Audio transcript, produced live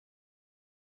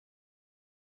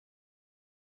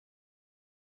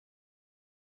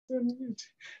Sanbonani,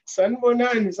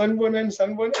 Sanbonani,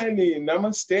 Sanbonani.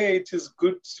 Namaste. It is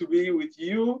good to be with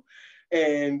you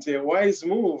and Wize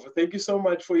Move. Thank you so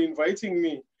much for inviting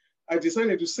me. I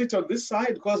decided to sit on this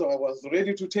side because I was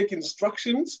ready to take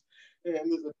instructions. And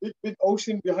there's a big, big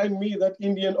ocean behind me. That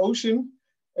Indian Ocean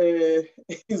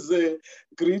is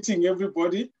greeting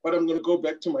everybody. But I'm going to go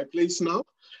back to my place now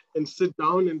and sit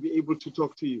down and be able to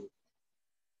talk to you.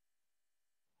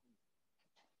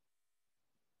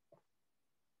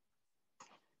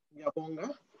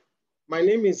 My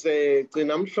name is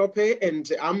Gcina Mhlophe,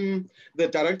 and I'm the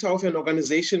director of an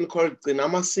organization called Gcina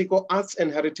Masiko Arts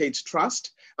and Heritage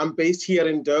Trust. I'm based here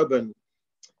in Durban.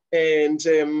 And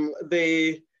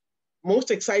the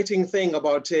most exciting thing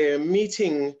about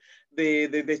meeting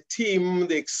the team,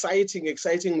 the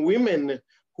exciting women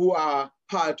who are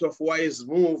part of Wize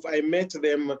Move, I met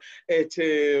them at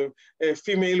a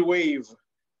Female Wave.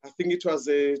 I think it was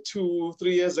 2-3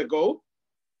 years ago.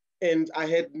 And I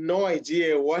had no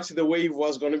idea what the wave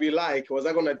was going to be like. Was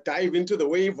I going to dive into the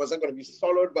wave? Was I going to be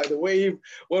swallowed by the wave?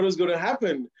 What was going to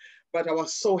happen? But I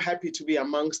was so happy to be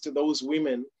amongst those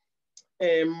women.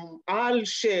 I'll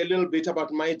share a little bit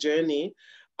about my journey.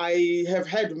 I have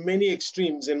had many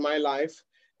extremes in my life,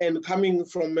 and coming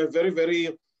from a very,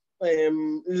 very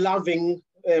loving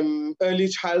early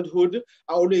childhood,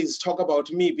 I always talk about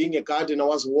me being a garden. I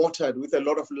was watered with a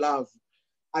lot of love.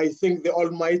 I think the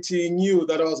Almighty knew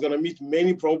that I was going to meet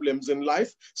many problems in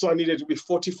life, so I needed to be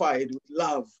fortified with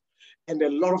love and a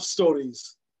lot of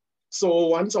stories. So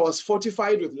once I was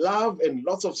fortified with love and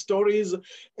lots of stories,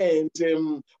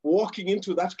 and walking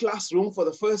into that classroom for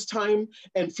the first time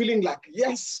and feeling like,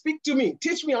 yes, speak to me,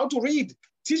 teach me how to read,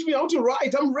 teach me how to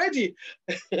write, I'm ready.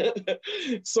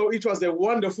 So it was a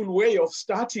wonderful way of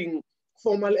starting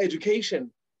formal education.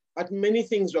 But many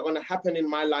things were going to happen in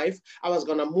my life. I was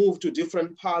going to move to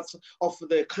different parts of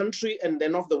the country and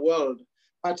then of the world.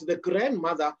 But the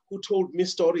grandmother who told me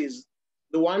stories,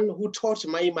 the one who taught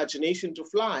my imagination to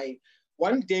fly,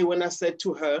 one day when I said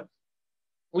to her,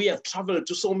 we have traveled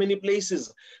to so many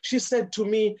places, she said to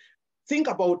me, think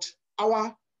about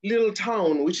our little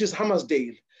town, which is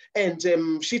Hammersdale.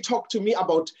 And she talked to me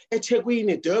about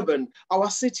eThekwini, Durban, our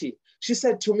city. She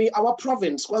said to me, our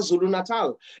province,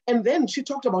 KwaZulu-Natal. And then she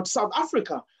talked about South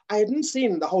Africa. I hadn't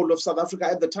seen the whole of South Africa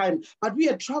at the time, but we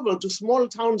had traveled to small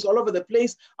towns all over the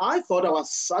place. I thought I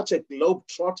was such a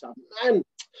globetrotter. Man,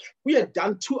 we had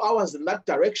done 2 hours in that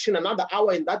direction, another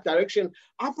hour in that direction.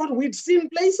 I thought we'd seen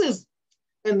places.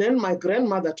 And then my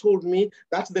grandmother told me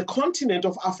that the continent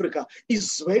of Africa is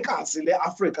Zwekazile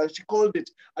Africa. She called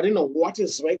it, I didn't know what a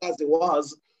Zwekazile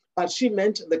was, but she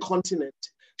meant the continent.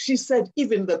 She said,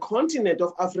 even the continent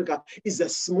of Africa is a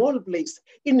small place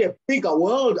in a bigger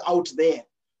world out there.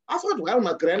 I thought, well,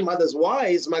 my grandmother's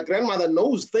wise. My grandmother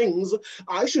knows things.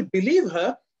 I should believe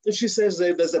her. If she says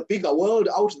there's a bigger world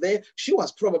out there, she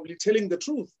was probably telling the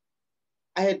truth.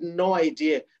 I had no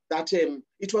idea that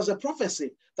it was a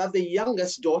prophecy that the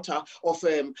youngest daughter of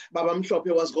Baba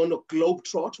Mhlophe was going to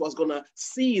globetrot, was going to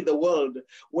see the world.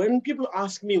 When people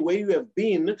ask me where you have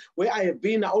been, where I have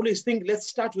been, I always think, let's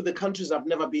start with the countries I've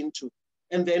never been to.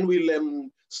 And then we'll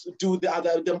do the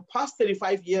other. The past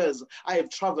 35 years, I have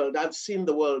traveled, I've seen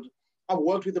the world. I've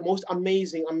worked with the most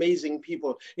amazing, amazing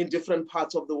people in different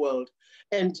parts of the world.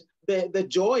 And the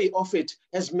joy of it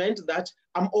has meant that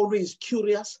I'm always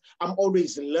curious, I'm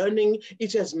always learning.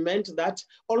 It has meant that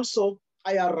also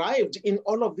I arrived in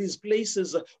all of these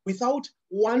places without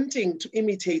wanting to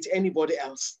imitate anybody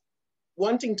else,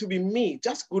 wanting to be me,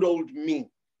 just good old me.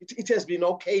 It has been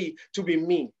okay to be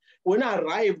me. When I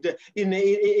arrived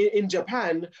in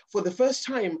Japan for the first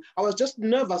time, I was just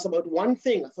nervous about one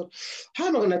thing. I thought, how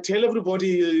am I going to tell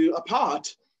everybody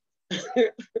apart?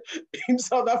 In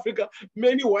South Africa,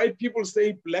 many white people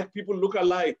say black people look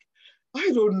alike.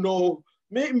 I don't know.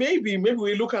 Maybe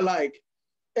we look alike.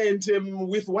 And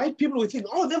with white people, we think,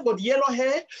 oh, they've got yellow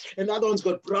hair, and the other one's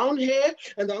got brown hair,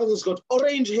 and the other one's got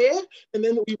orange hair. And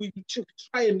then we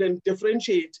try and then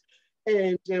differentiate.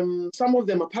 And some of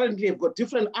them apparently have got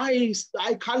different eye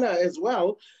color as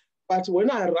well. But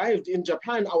when I arrived in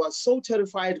Japan, I was so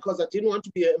terrified because I didn't want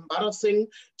to be embarrassing,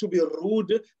 to be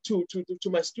rude to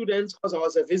my students, because I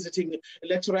was a visiting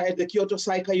lecturer at the Kyoto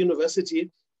Saika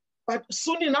University. But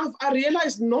soon enough, I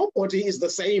realized nobody is the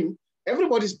same.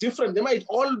 Everybody's different. They might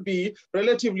all be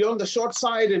relatively on the short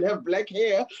side and have black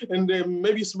hair and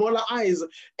maybe smaller eyes.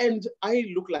 And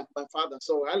I look like my father.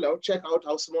 So hello, check out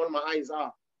how small my eyes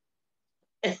are.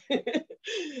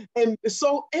 And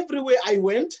so everywhere I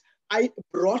went, I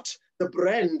brought the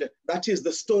brand that is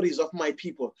the stories of my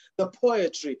people, the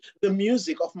poetry, the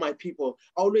music of my people.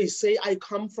 I always say I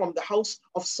come from the house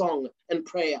of song and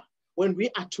prayer. when we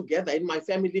are together in my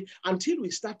family, until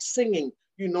we start singing,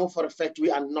 you know for a fact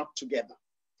we are not together.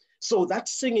 So that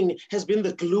singing has been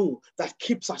the glue that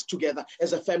keeps us together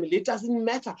as a family. It doesn't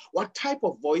matter what type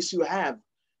of voice you have.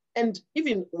 And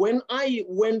even when I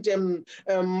went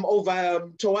over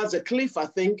towards a cliff, I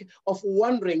think, of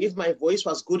wondering if my voice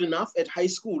was good enough at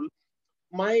high school,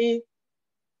 my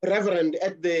reverend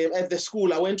at the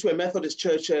school, I went to a Methodist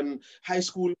church, high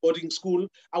school, boarding school.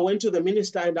 I went to the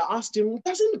minister and I asked him,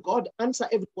 doesn't God answer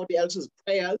everybody else's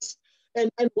prayers? And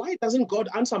why doesn't God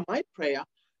answer my prayer?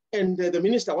 And the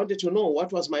minister wanted to know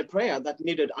what was my prayer that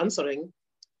needed answering.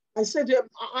 I said,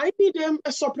 I need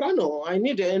a soprano. I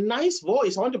need a nice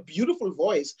voice. I want a beautiful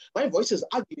voice. My voice is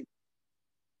ugly.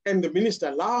 And the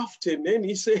minister laughed and then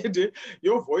he said,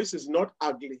 your voice is not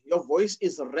ugly. Your voice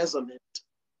is resonant.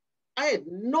 I had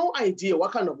no idea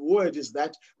what kind of word is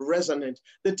that, resonant.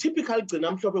 The typical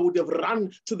Gcina Mhlophe would have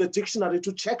run to the dictionary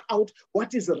to check out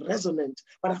what is resonant.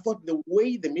 But I thought the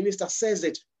way the minister says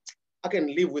it, I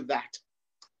can live with that.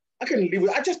 I can live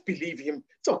with it. I just believe him.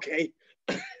 It's okay.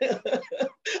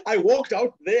 I walked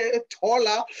out there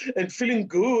taller and feeling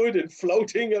good and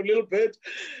floating a little bit.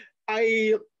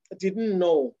 I didn't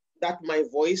know that my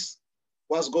voice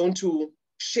was going to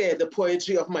share the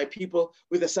poetry of my people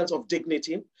with a sense of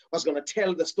dignity, was going to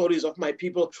tell the stories of my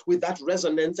people with that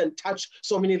resonance and touch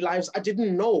so many lives. I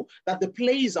didn't know that the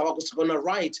plays I was going to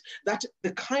write, that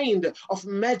the kind of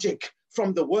magic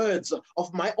from the words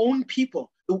of my own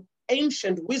people, the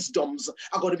ancient wisdoms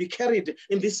are going to be carried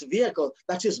in this vehicle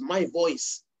that is my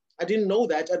voice. I didn't know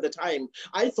that at the time.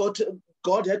 I thought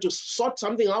God had to sort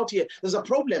something out here. There's a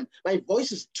problem. My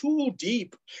voice is too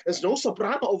deep. There's no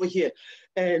soprano over here.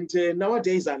 And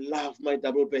nowadays, I love my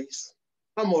double bass.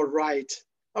 I'm all right.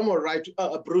 I'm all right.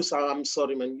 Bruce, I'm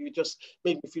sorry, man. You just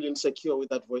made me feel insecure with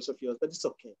that voice of yours, but it's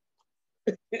okay.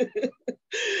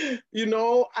 You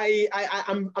know,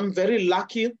 I'm very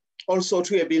lucky also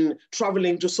to have been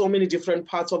traveling to so many different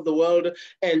parts of the world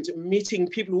and meeting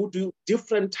people who do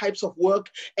different types of work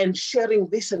and sharing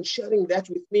this and sharing that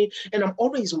with me. And I'm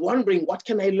always wondering, what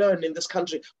can I learn in this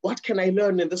country? What can I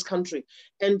learn in this country?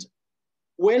 And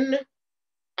when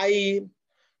I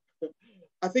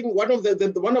think one of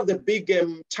the big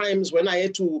times when I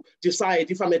had to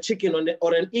decide if I'm a chicken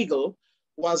or an eagle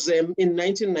was in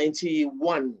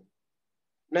 1991.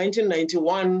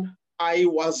 1991, I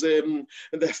was the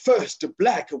first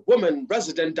Black woman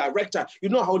resident director. You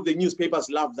know how the newspapers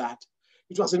love that.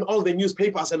 It was in all the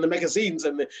newspapers and the magazines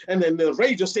and then the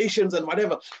radio stations and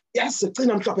whatever. Yes,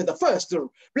 Gcina Mhlophe, the first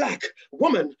Black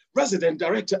woman resident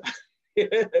director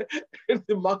in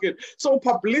the market. So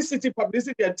publicity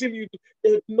until you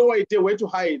had no idea where to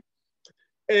hide.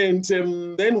 And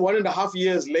then 1.5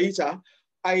 years later,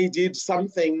 I did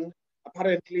something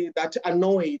apparently that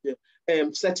annoyed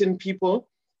certain people.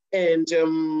 And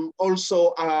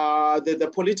also the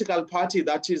political party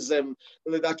that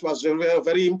was very,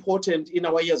 very important in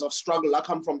our years of struggle. I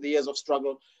come from the years of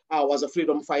struggle. I was a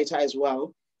freedom fighter as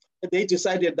well. They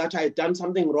decided that I had done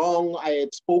something wrong. I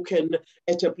had spoken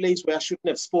at a place where I shouldn't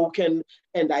have spoken,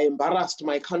 and I embarrassed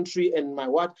my country and my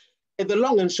what. And the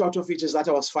long and short of it is that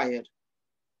I was fired.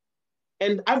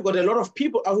 And I've got a lot of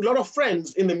people, a lot of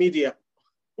friends in the media.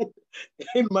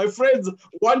 And my friends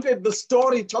wanted the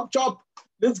story, chop.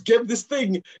 Let's get this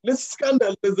thing. Let's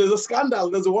scandal. There's a scandal.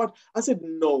 There's a what? I said,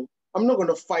 no, I'm not going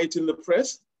to fight in the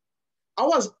press. I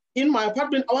was in my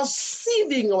apartment. I was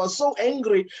seething. I was so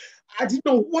angry. I didn't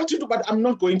know what to do, but I'm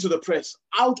not going to the press.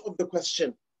 Out of the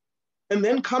question. And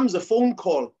then comes a phone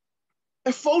call.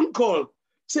 A phone call.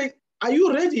 Say, are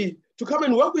you ready to come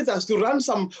and work with us to run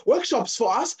some workshops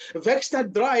for us?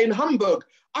 Werkstatt 3 in Hamburg.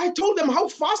 I told them, how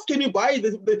fast can you buy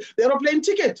the aeroplane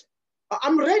ticket?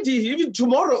 I'm ready, even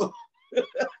tomorrow.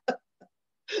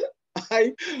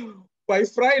 By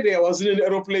Friday, I was in an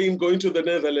aeroplane going to the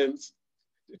Netherlands,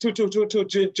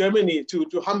 to Germany,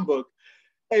 to Hamburg.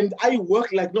 And I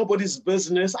worked like nobody's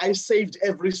business. I saved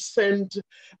every cent.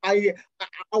 I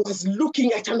was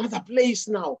looking at another place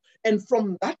now. And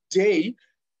from that day,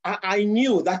 I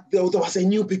knew that there was a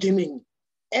new beginning.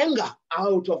 Anger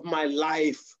out of my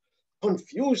life.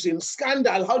 Confusion,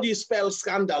 scandal. How do you spell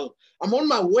scandal? I'm on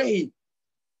my way.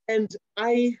 And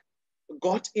I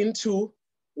got into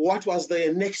what was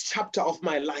the next chapter of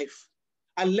my life.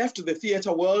 I left the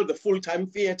theater world, the full-time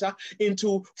theater,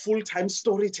 into full-time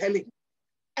storytelling.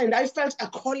 And I felt a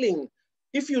calling.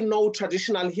 If you know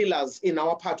traditional healers in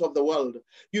our part of the world,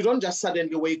 you don't just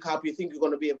suddenly wake up, you think you're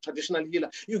going to be a traditional healer.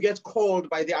 You get called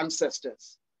by the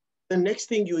ancestors. The next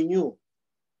thing you knew,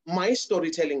 my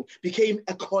storytelling became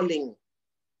a calling.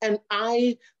 And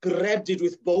I grabbed it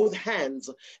with both hands.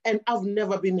 And I've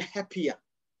never been happier.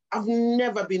 I've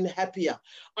never been happier.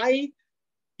 I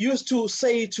used to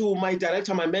say to my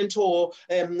director, my mentor,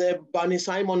 Barney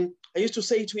Simon, I used to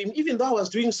say to him, even though I was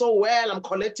doing so well, I'm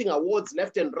collecting awards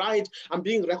left and right, I'm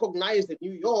being recognized in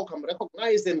New York, I'm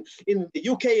recognized in the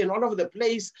UK and all over the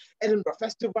place, Edinburgh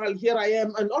Festival, here I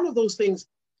am, and all of those things.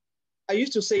 I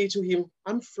used to say to him,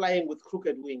 I'm flying with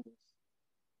crooked wings.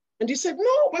 And he said,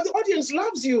 no, but the audience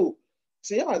loves you. I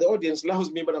said, yeah, the audience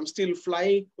loves me, but I'm still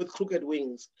flying with crooked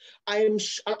wings. I'm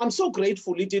so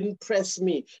grateful it didn't press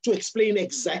me to explain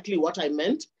exactly what I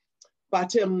meant,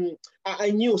 but I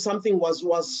knew something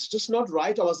was just not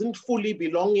right. I wasn't fully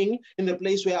belonging in the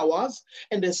place where I was.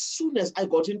 And as soon as I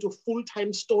got into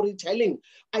full-time storytelling,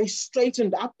 I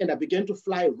straightened up and I began to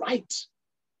fly right.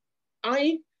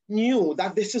 I knew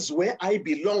that this is where I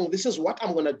belong. This is what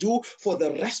I'm going to do for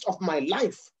the rest of my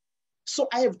life. So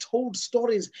I have told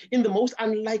stories in the most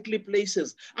unlikely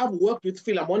places. I've worked with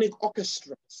philharmonic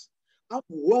orchestras. I've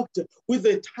worked with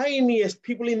the tiniest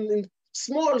people in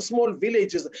small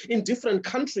villages in different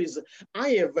countries. I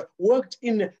have worked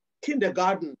in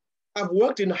kindergarten. I've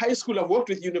worked in high school. I've worked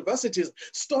with universities.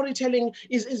 Storytelling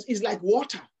is like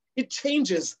water. It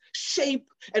changes shape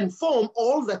and form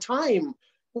all the time.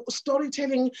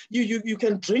 Storytelling, you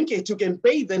can drink it, you can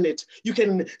bathe in it, you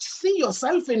can see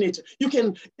yourself in it, you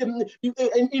can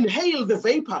inhale the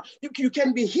vapor, you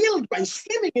can be healed by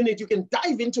swimming in it, you can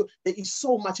dive into, there is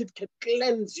so much, it can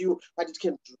cleanse you, but it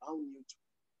can drown you too.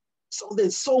 So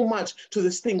there's so much to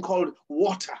this thing called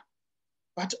water.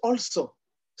 But also,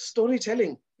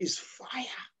 storytelling is fire.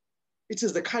 It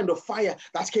is the kind of fire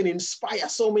that can inspire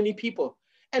so many people.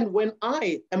 And when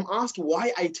I am asked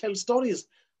why I tell stories,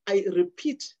 I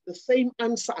repeat the same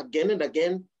answer again and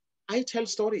again. I tell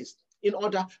stories in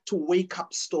order to wake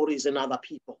up stories in other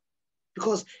people.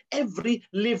 Because every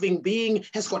living being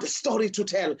has got a story to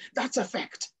tell. That's a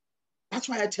fact. That's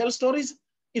why I tell stories,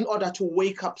 in order to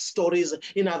wake up stories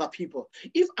in other people.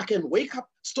 If I can wake up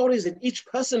stories in each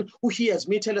person who hears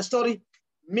me tell a story,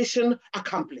 mission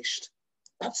accomplished.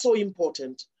 That's so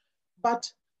important. But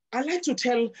I like to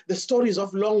tell the stories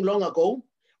of long, long ago.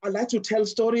 I like to tell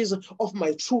stories of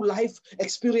my true life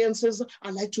experiences. I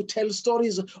like to tell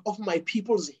stories of my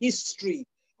people's history.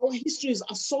 Our histories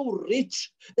are so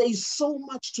rich. There is so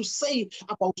much to say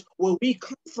about where we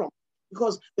come from,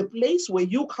 because the place where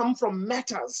you come from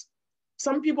matters.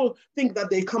 Some people think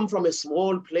that they come from a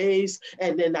small place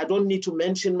and then I don't need to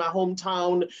mention my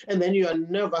hometown, and then you are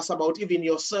nervous about even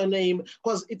your surname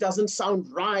because it doesn't sound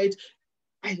right.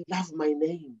 I love my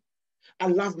name. I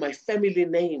love my family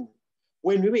name.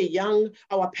 When we were young,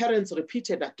 our parents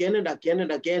repeated again and again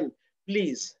and again,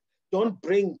 please don't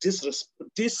bring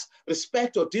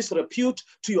disrespect or disrepute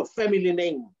to your family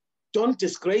name. Don't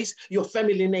disgrace your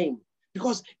family name,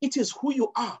 because it is who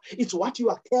you are. It's what you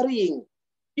are carrying.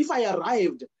 If I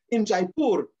arrived in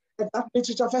Jaipur at that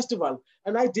literature festival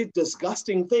and I did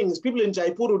disgusting things, people in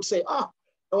Jaipur would say,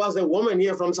 there was a woman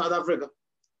here from South Africa,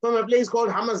 from a place called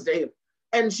Hammersdale,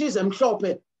 and she's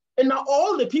Mhlophe. And now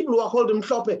all the people who are called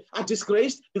Mhlophe are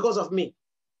disgraced because of me.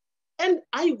 And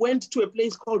I went to a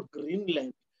place called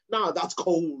Greenland. Now that's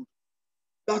cold.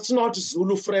 That's not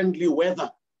Zulu-friendly weather.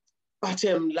 But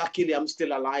luckily I'm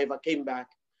still alive. I came back.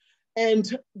 And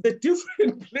the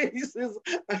different places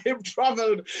I have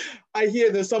traveled, I hear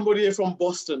there's somebody here from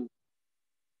Boston.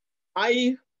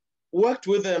 I worked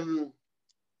with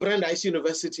Brandeis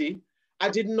University. I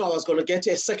didn't know I was going to get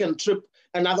a second trip,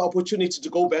 another opportunity to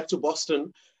go back to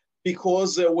Boston.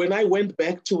 Because when I went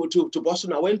back to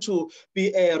Boston, I went to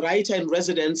be a writer in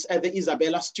residence at the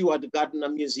Isabella Stewart Gardner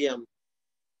Museum.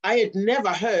 I had never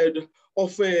heard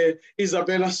of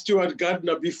Isabella Stewart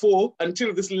Gardner before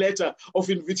until this letter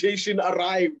of invitation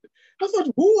arrived. I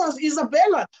thought, who was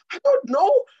Isabella? I don't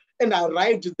know. And I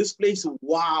arrived at this place,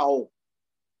 wow.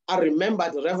 I remember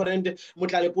the Reverend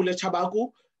Mutlalepule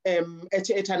Chabaku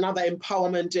at another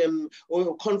empowerment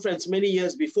conference many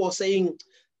years before saying,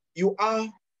 you are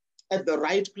at the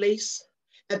right place,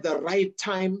 at the right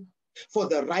time, for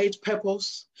the right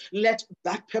purpose. Let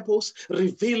that purpose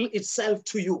reveal itself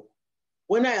to you.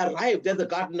 When I arrived at the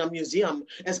Gardner Museum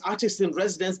as artist in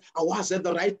residence, I was at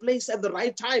the right place at the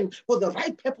right time for the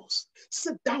right purpose.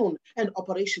 Sit down and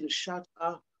operation shut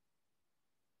up.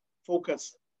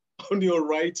 Focus on your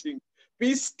writing.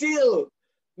 Be still.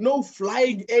 No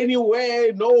flying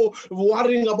anywhere, no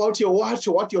worrying about your watch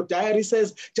or what your diary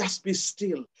says. Just be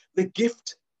still. The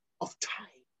gift of time,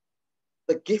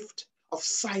 the gift of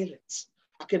silence.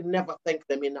 I can never thank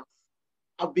them enough.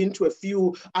 I've been to a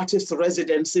few artist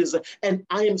residencies, and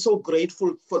I am so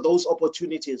grateful for those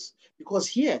opportunities, because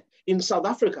here in South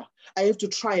Africa, I have to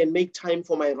try and make time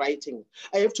for my writing.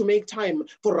 I have to make time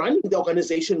for running the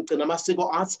organization Gcina Mhlophe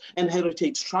Arts and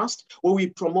Heritage Trust, where we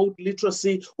promote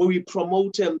literacy, where we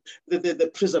promote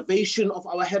the preservation of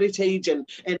our heritage and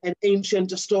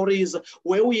ancient stories,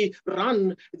 where we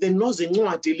run the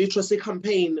Nozincwadi literacy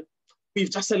campaign.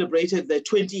 We've just celebrated the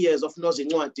 20 years of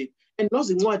Nozincwadi. And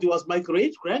Nozincwadi was my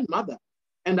great-grandmother.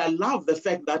 And I love the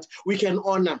fact that we can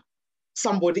honor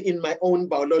somebody in my own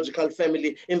biological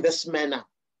family in this manner.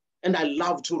 And I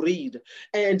love to read.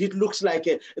 And it looks like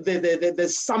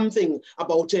there's something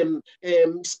about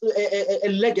a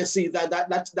legacy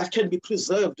that can be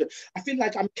preserved. I feel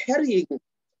like I'm carrying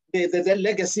the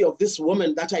legacy of this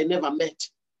woman that I never met.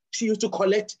 She used to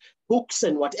collect books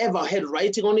and whatever had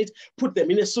writing on it, put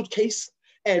them in a suitcase,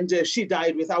 and she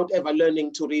died without ever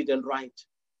learning to read and write.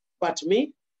 But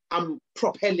me, I'm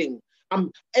propelling.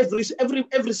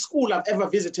 Every school I've ever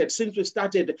visited since we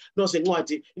started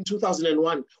Nozincwadi in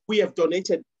 2001, we have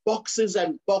donated boxes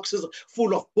and boxes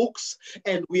full of books,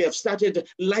 and we have started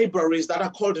libraries that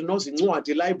are called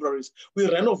Nozincwadi libraries. We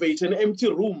renovate an empty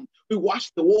room, we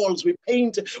wash the walls, we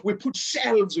paint, we put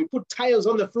shelves, we put tiles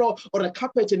on the floor or a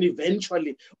carpet, and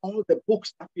eventually all the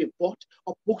books that we have bought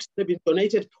or books that have been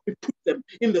donated, we put them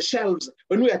in the shelves.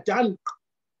 When we are done,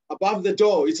 above the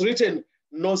door, it's written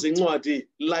Nozincwadi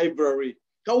Library.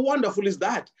 How wonderful is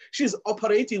that? She's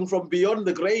operating from beyond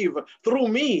the grave through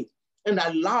me. And I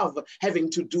love having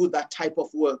to do that type of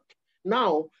work.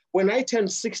 Now, when I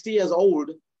turned 60 years old,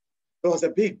 there was a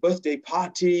big birthday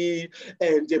party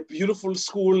and a beautiful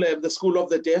school, the School of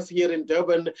the Deaf here in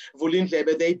Durban,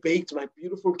 Vulindlebe. They baked my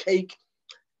beautiful cake.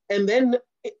 And then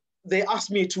they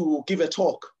asked me to give a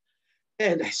talk.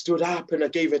 And I stood up and I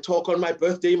gave a talk on my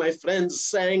birthday. My friends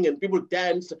sang and people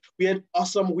danced. We had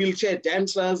awesome wheelchair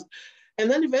dancers. And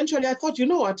then eventually I thought, you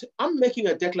know what? I'm making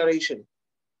a declaration.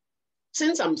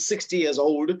 Since I'm 60 years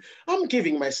old, I'm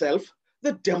giving myself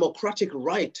the democratic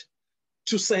right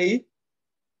to say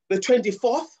the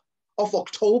 24th of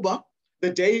October, the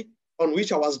day on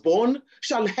which I was born,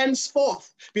 shall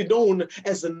henceforth be known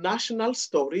as the National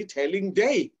Storytelling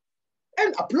Day.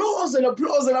 And applause and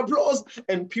applause and applause.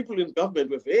 And people in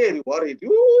government were very worried.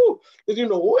 Ooh, they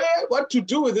didn't know what to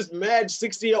do with this mad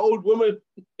 60-year-old woman.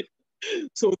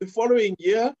 So the following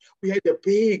year, we had a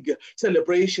big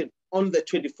celebration on the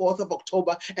 24th of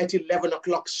October at 11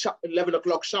 o'clock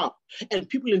sharp. And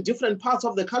people in different parts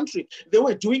of the country, they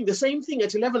were doing the same thing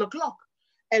at 11 o'clock.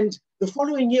 And the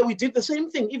following year, we did the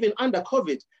same thing, even under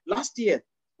COVID. Last year,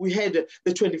 we had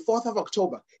the 24th of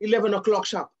October, 11 o'clock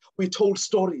sharp. We told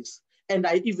stories. And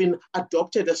I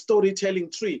adopted a storytelling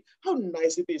tree. How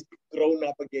nice it is to be grown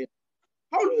up again.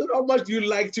 How much do you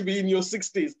like to be in your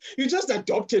 60s? You just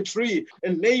adopt a tree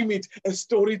and name it a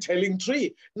storytelling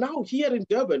tree. Now here in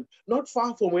Durban, not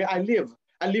far from where I live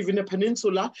in a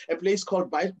peninsula, a place called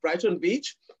Brighton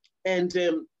Beach, and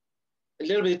a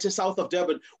little bit south of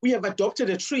Durban. We have adopted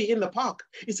a tree in the park.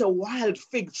 It's a wild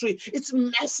fig tree. It's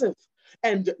massive.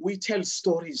 And we tell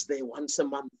stories there once a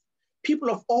month. People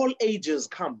of all ages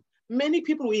come. Many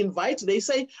people we invite, they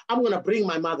say, I'm going to bring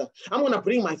my mother. I'm going to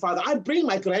bring my father. I bring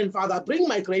my grandfather. I bring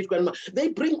my great-grandma. They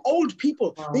bring old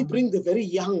people. They bring the very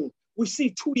young. We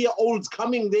see 2-year-olds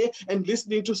coming there and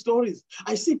listening to stories.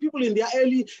 I see people in their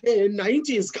early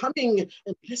 90s coming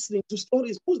and listening to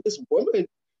stories. Who's this woman?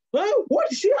 Huh?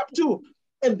 What is she up to?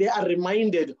 And they are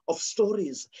reminded of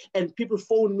stories. And people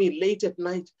phone me late at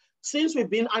night. Since we've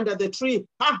been under the tree,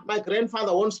 my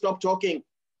grandfather won't stop talking.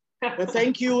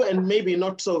 Thank you, and maybe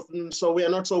not so we are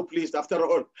not so pleased after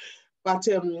all. But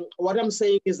what I'm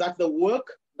saying is that the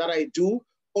work that I do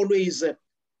always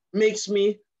makes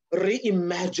me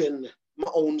reimagine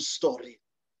my own story.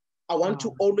 I want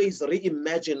to always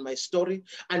reimagine my story.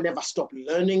 I never stop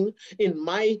learning. In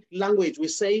my language, we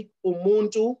say,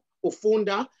 umuntu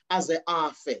ufunda aze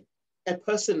afe. A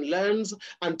person learns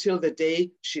until the day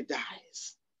she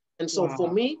dies. And so for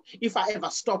me, if I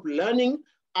ever stop learning,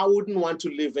 I wouldn't want to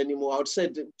live anymore. I would say,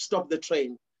 stop the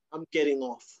train. I'm getting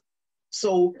off.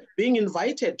 So being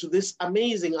invited to this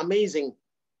amazing, amazing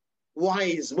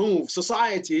Wize Move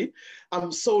Society,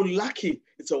 I'm so lucky.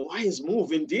 It's a wise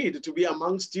move indeed to be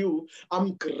amongst you.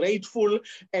 I'm grateful.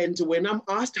 And when I'm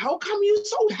asked, how come you're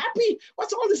so happy?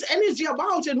 What's all this energy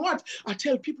about and what? I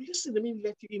tell people, listen, let me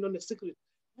let you in on a secret.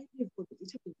 I live for the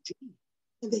vitamin D.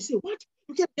 And they say, what?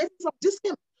 You can get it from this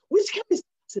chemist. Which chemist?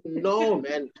 I said, no,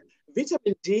 man.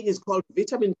 Vitamin D is called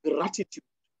vitamin gratitude.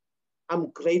 I'm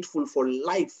grateful for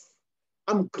life.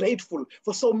 I'm grateful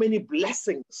for so many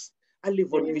blessings. I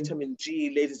live on vitamin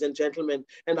G, ladies and gentlemen,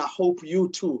 and I hope you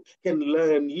too can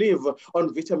live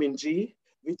on vitamin G,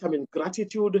 vitamin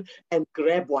gratitude, and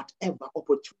grab whatever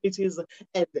opportunities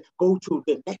and go to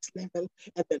the next level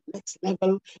and the next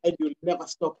level, and you'll never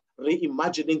stop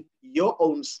reimagining your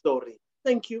own story.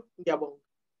 Thank you. Ngiyabonga.